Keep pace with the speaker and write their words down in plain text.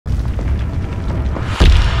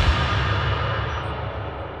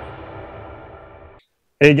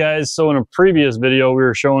Hey guys, so in a previous video we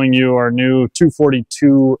were showing you our new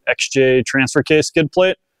 242 XJ transfer case skid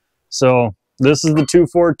plate. So this is the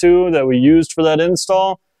 242 that we used for that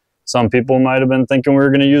install. Some people might have been thinking we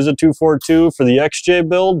were going to use a 242 for the XJ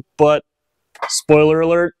build, but spoiler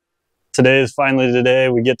alert, today is finally the day.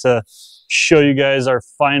 We get to show you guys our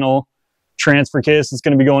final transfer case that's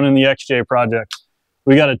going to be going in the XJ project.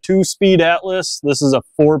 We got a 2-speed Atlas. This is a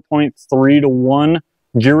 4.3 to 1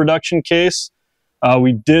 gear reduction case.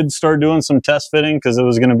 We did start doing some test fitting because it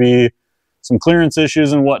was going to be some clearance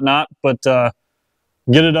issues and whatnot, but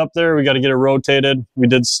get it up there, we got to get it rotated. We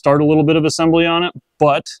did start a little bit of assembly on it,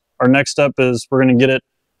 but our next step is we're going to get it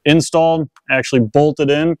installed, actually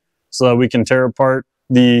bolted in so that we can tear apart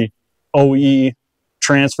the OE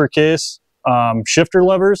transfer case shifter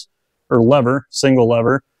levers, or lever, single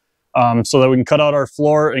lever, so that we can cut out our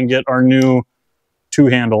floor and get our new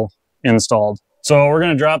 2-handle installed. So we're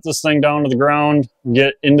going to drop this thing down to the ground,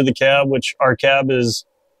 get into the cab, which our cab is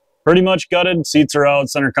pretty much gutted. Seats are out,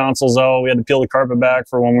 center console's out. We had to peel the carpet back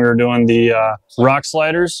for when we were doing the rock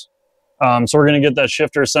sliders. So we're going to get that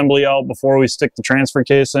shifter assembly out before we stick the transfer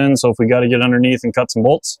case in. So if we got to get underneath and cut some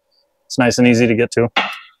bolts, it's nice and easy to get to.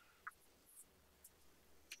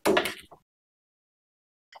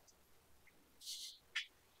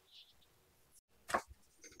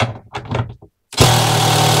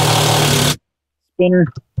 Spinner,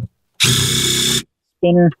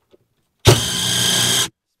 spinner,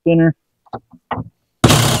 spinner,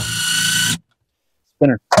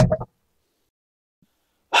 spinner.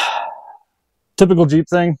 Typical Jeep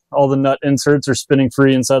thing, all the nut inserts are spinning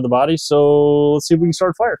free inside the body, so let's see if we can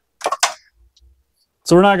start a fire.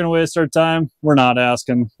 So we're not going to waste our time, we're not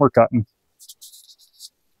asking, we're cutting.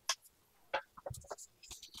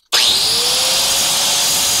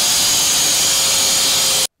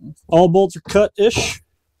 All bolts are cut-ish.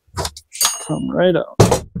 Come right out.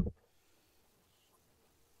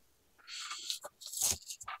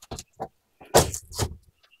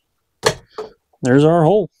 There's our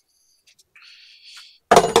hole.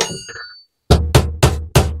 I'll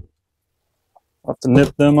have to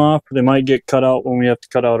nip them off. They might get cut out when we have to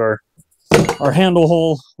cut out our handle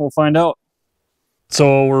hole. We'll find out.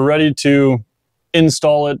 So we're ready to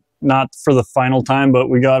install it, not for the final time, but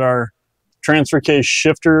we got our transfer case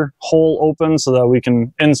shifter hole open so that we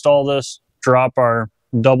can install this, drop our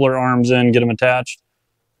doubler arms in, get them attached,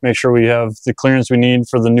 make sure we have the clearance we need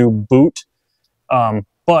for the new boot. But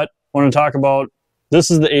I want to talk about, this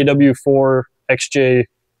is the AW4 XJ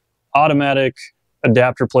automatic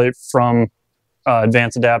adapter plate from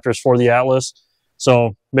Advanced Adapters for the Atlas.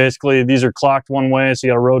 So basically these are clocked one way, so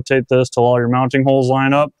you got to rotate this till all your mounting holes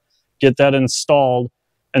line up, get that installed,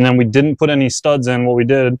 and then we didn't put any studs in. What we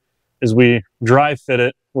did is we dry fit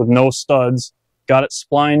it with no studs, got it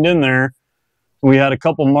splined in there. We had a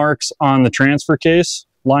couple marks on the transfer case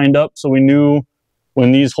lined up, so we knew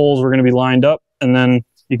when these holes were going to be lined up. And then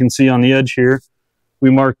you can see on the edge here, we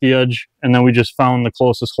marked the edge, and then we just found the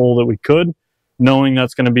closest hole that we could, knowing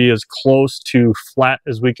that's going to be as close to flat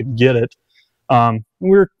as we could get it.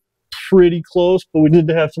 We're pretty close, but we did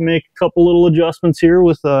have to make a couple little adjustments here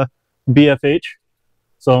with BFH.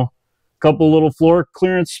 So couple little floor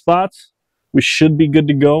clearance spots. We should be good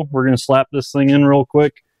to go. We're going to slap this thing in real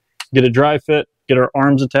quick, get a dry fit, get our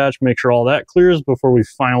arms attached, make sure all that clears before we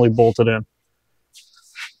finally bolt it in.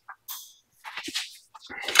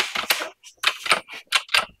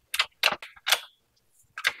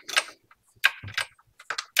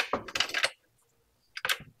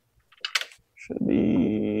 Should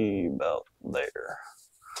be about there.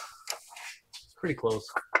 Pretty close.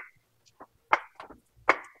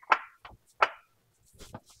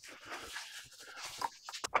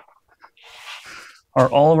 Are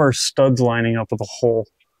all of our studs lining up with a hole?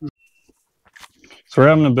 So we're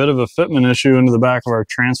having a bit of a fitment issue into the back of our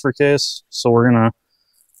transfer case. So we're gonna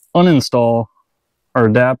uninstall our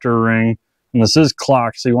adapter ring. And this is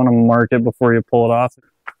clocked, so you wanna mark it before you pull it off.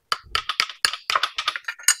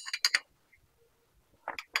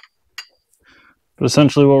 But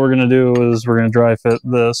essentially what we're gonna do is we're gonna dry fit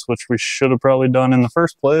this, which we should have probably done in the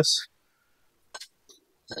first place.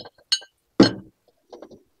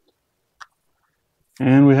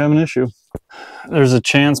 And we have an issue. There's a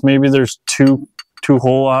chance maybe there's two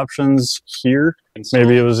hole options here.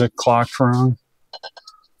 Maybe it was clocked wrong.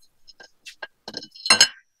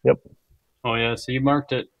 Yep. Oh yeah, so you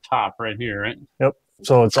marked it top right here, right? Yep.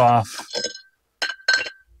 So it's off.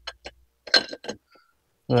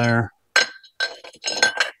 There.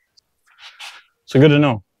 So good to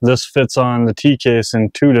know. This fits on the T case in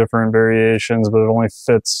 2 different variations, but it only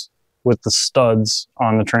fits with the studs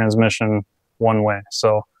on the transmission one way.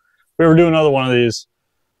 So if we ever do another one of these,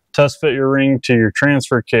 test fit your ring to your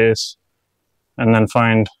transfer case, and then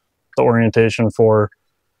find the orientation for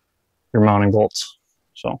your mounting bolts.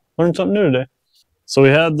 So learned something new today. So we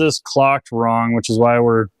had this clocked wrong, which is why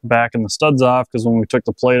we're backing the studs off, because when we took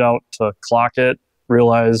the plate out to clock it,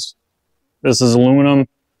 realized this is aluminum.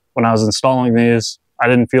 When I was installing these, I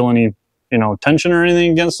didn't feel any, tension or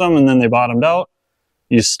anything against them, and then they bottomed out.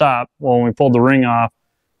 You stop. Well, when we pulled the ring off,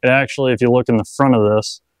 it actually, if you look in the front of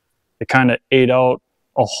this, it kind of ate out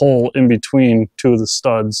a hole in between two of the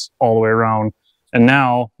studs all the way around. And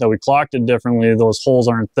now that we clocked it differently, those holes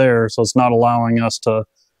aren't there, so it's not allowing us to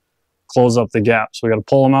close up the gap. So we got to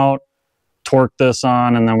pull them out, torque this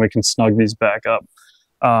on, and then we can snug these back up.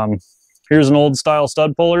 Here's an old style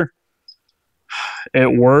stud puller.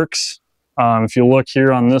 It works. If you look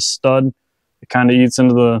here on this stud, it kind of eats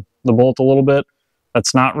into the bolt a little bit.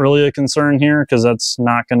 That's not really a concern here because that's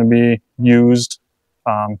not going to be used.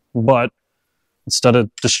 But instead of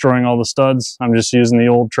destroying all the studs, I'm just using the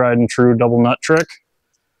old tried and true double nut trick.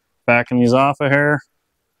 Backing these off a hair,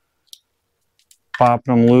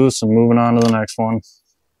 popping them loose, and moving on to the next one.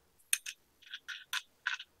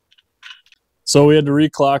 So we had to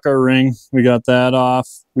reclock our ring. We got that off.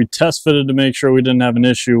 We test fitted to make sure we didn't have an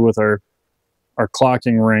issue with our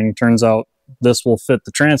clocking ring. Turns out this will fit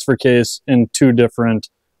the transfer case in 2 different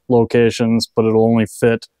locations, but it'll only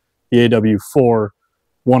fit the AW4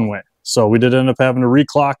 one way. So we did end up having to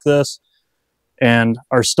reclock this, and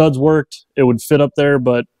our studs worked. It would fit up there,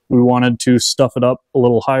 but we wanted to stuff it up a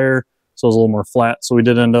little higher so it was a little more flat. So we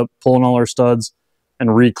did end up pulling all our studs and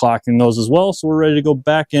reclocking those as well. So we're ready to go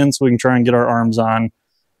back in so we can try and get our arms on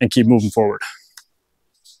and keep moving forward.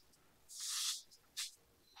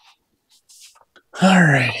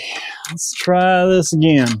 Alrighty, let's try this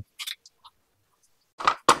again.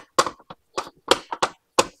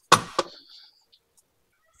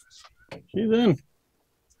 She's in.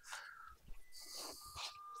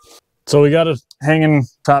 So we got it hanging.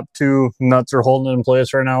 Top 2 nuts are holding it in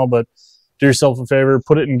place right now, but do yourself a favor,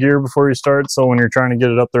 put it in gear before you start, so when you're trying to get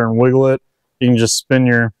it up there and wiggle it, you can just spin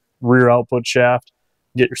your rear output shaft,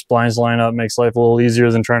 get your splines lined up. Makes life a little easier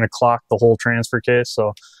than trying to clock the whole transfer case.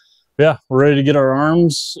 So yeah, we're ready to get our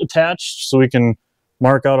arms attached so we can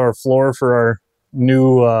mark out our floor for our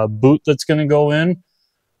new boot that's going to go in,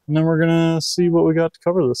 and then we're going to see what we got to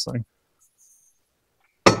cover this thing.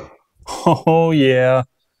 Oh yeah,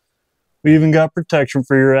 we even got protection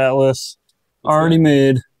for your Atlas already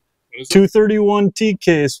made. 231 T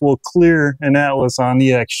case will clear an Atlas on the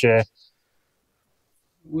XJ.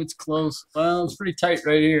 It's close. Well, it's pretty tight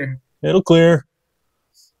right here. It'll clear.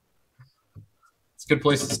 It's a good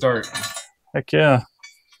place to start. Heck yeah.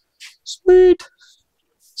 Sweet.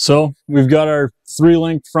 So we've got our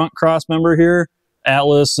 3-link front cross member here.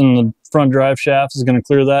 Atlas and the front drive shaft is going to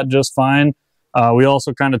clear that just fine. We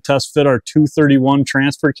also kind of test fit our 231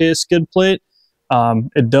 transfer case skid plate.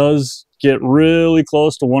 It does get really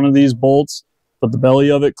close to one of these bolts, but the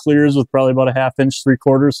belly of it clears with probably about a 1/2 inch,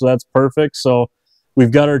 3/4, so that's perfect. So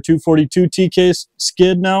we've got our 242 T case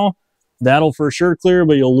skid now. That'll for sure clear,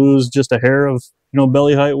 but you'll lose just a hair of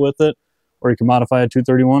belly height with it, or you can modify a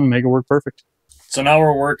 231 and make it work perfect. So now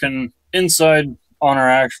we're working inside on our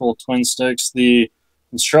actual twin sticks. The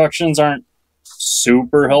instructions aren't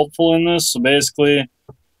super helpful in this. So basically,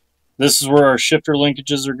 this is where our shifter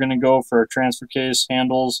linkages are going to go for our transfer case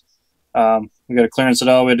handles. We got to clearance it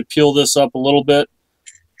out. We had to peel this up a little bit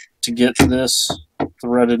to get this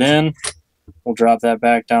threaded in. We'll drop that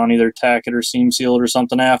back down, either tack it or seam seal it or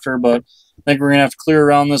something after, but I think we're going to have to clear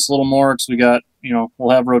around this a little more because we got, we'll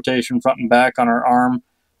have rotation front and back on our arm.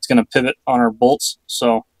 It's going to pivot on our bolts.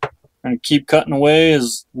 So we're going to keep cutting away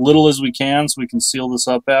as little as we can so we can seal this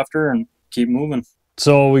up after and keep moving.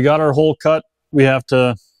 So we got our hole cut. We have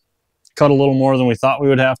to cut a little more than we thought we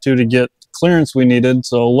would have to get the clearance we needed.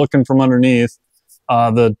 So looking from underneath,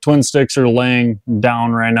 the twin sticks are laying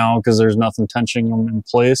down right now because there's nothing tensioning them in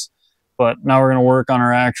place. But now we're going to work on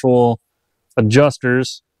our actual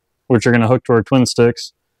adjusters, which are going to hook to our twin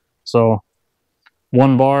sticks. So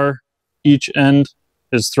 1 bar each end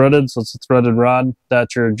is threaded, so it's a threaded rod.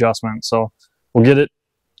 That's your adjustment. So we'll get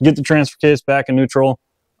the transfer case back in neutral,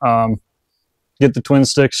 get the twin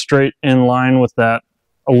sticks straight in line with that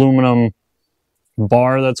aluminum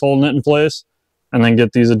bar that's holding it in place, and then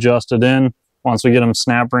get these adjusted in. Once we get them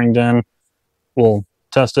snap ringed in, we'll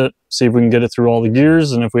test it, see if we can get it through all the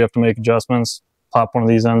gears, and if we have to make adjustments, pop one of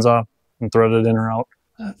these ends off and thread it in or out.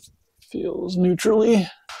 That feels neutrally.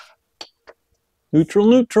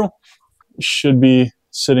 Neutral. Should be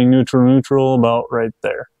sitting neutral about right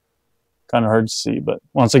there. Kind of hard to see, but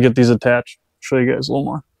once I get these attached, I'll show you guys a little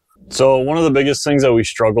more. So one of the biggest things that we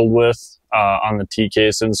struggled with on the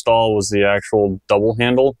T-case install was the actual double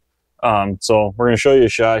handle. So we're going to show you a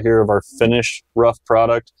shot here of our finished rough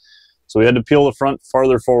product. So we had to peel the front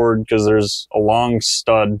farther forward because there's a long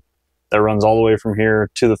stud that runs all the way from here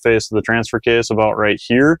to the face of the transfer case about right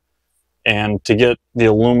here. And to get the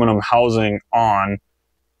aluminum housing on,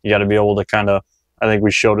 you got to be able to kind of, I think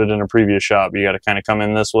we showed it in a previous shot, but you got to kind of come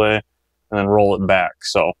in this way and then roll it back.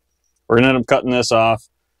 So we're going to end up cutting this off.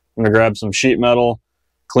 I'm going to grab some sheet metal,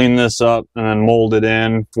 clean this up, and then mold it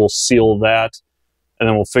in. We'll seal that, and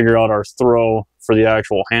then we'll figure out our throw for the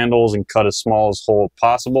actual handles and cut as small as hole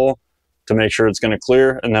possible to make sure it's going to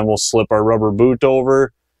clear. And then we'll slip our rubber boot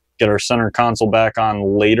over, get our center console back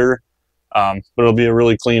on later. But it'll be a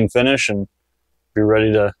really clean finish and be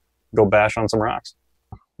ready to go bash on some rocks.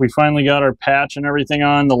 We finally got our patch and everything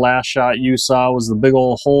on. The last shot you saw was the big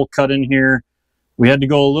old hole cut in here. We had to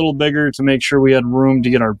go a little bigger to make sure we had room to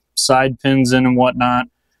get our side pins in and whatnot.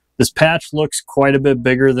 This patch looks quite a bit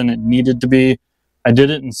bigger than it needed to be. I did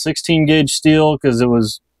it in 16 gauge steel because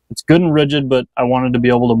it's good and rigid, but I wanted to be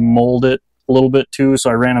able to mold it a little bit too. So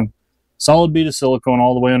I ran a solid bead of silicone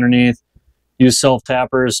all the way underneath, used self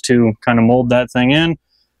tappers to kind of mold that thing in.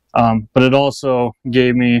 But it also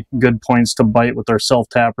gave me good points to bite with our self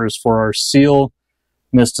tappers for our seal.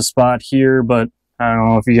 Missed a spot here, but I don't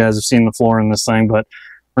know if you guys have seen the floor in this thing, but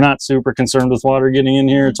we're not super concerned with water getting in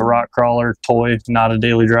here. It's a rock crawler toy, not a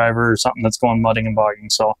daily driver or something that's going mudding and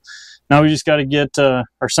bogging. So now we just got to get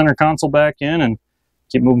our center console back in and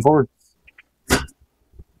keep moving forward.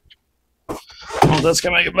 Oh, that's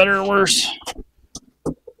gonna make it better or worse.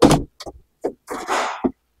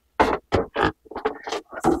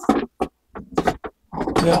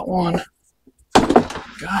 Got one,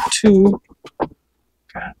 got two,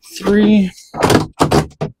 got three.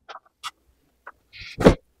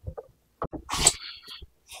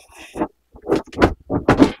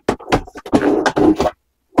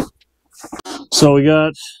 So we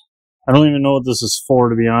got, I don't even know what this is for,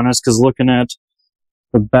 to be honest, because looking at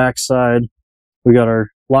the back side, we got our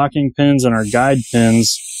locking pins and our guide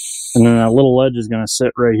pins, and then that little ledge is going to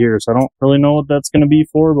sit right here. So I don't really know what that's going to be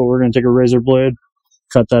for, but we're going to take a razor blade,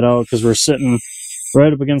 cut that out, because we're sitting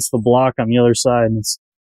right up against the block on the other side, and it's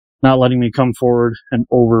not letting me come forward and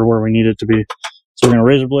over where we need it to be. So we're going to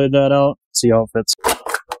razor blade that out, see how it fits.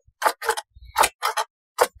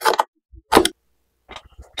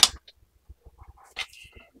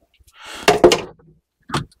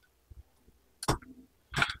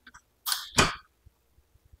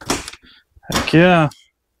 Heck yeah.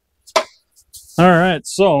 Alright,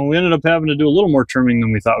 so we ended up having to do a little more trimming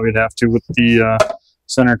than we thought we'd have to with the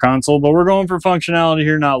center console, but we're going for functionality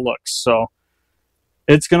here, not looks. So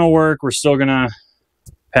it's going to work. We're still going to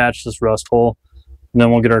patch this rust hole, and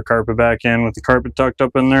then we'll get our carpet back in with the carpet tucked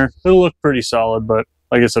up in there. It'll look pretty solid, but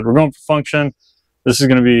like I said, we're going for function. This is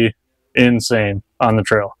going to be insane on the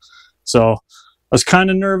trail. So I was kind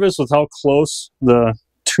of nervous with how close the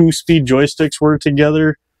 2-speed joysticks were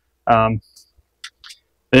together.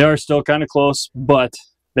 They are still kind of close, but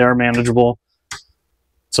they are manageable.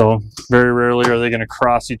 So very rarely are they going to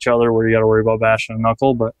cross each other where you got to worry about bashing a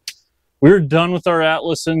knuckle. But we're done with our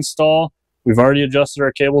Atlas install. We've already adjusted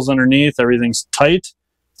our cables underneath. Everything's tight.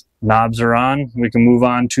 Knobs are on. We can move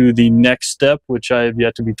on to the next step, which I have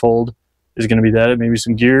yet to be told is going to be that. Maybe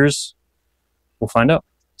some gears. We'll find out.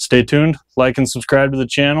 Stay tuned. Like and subscribe to the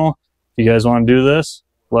channel. If you guys want to do this,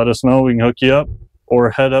 let us know. We can hook you up,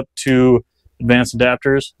 or head up to Advanced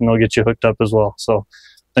Adapters and they'll get you hooked up as well. So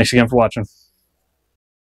thanks again for watching.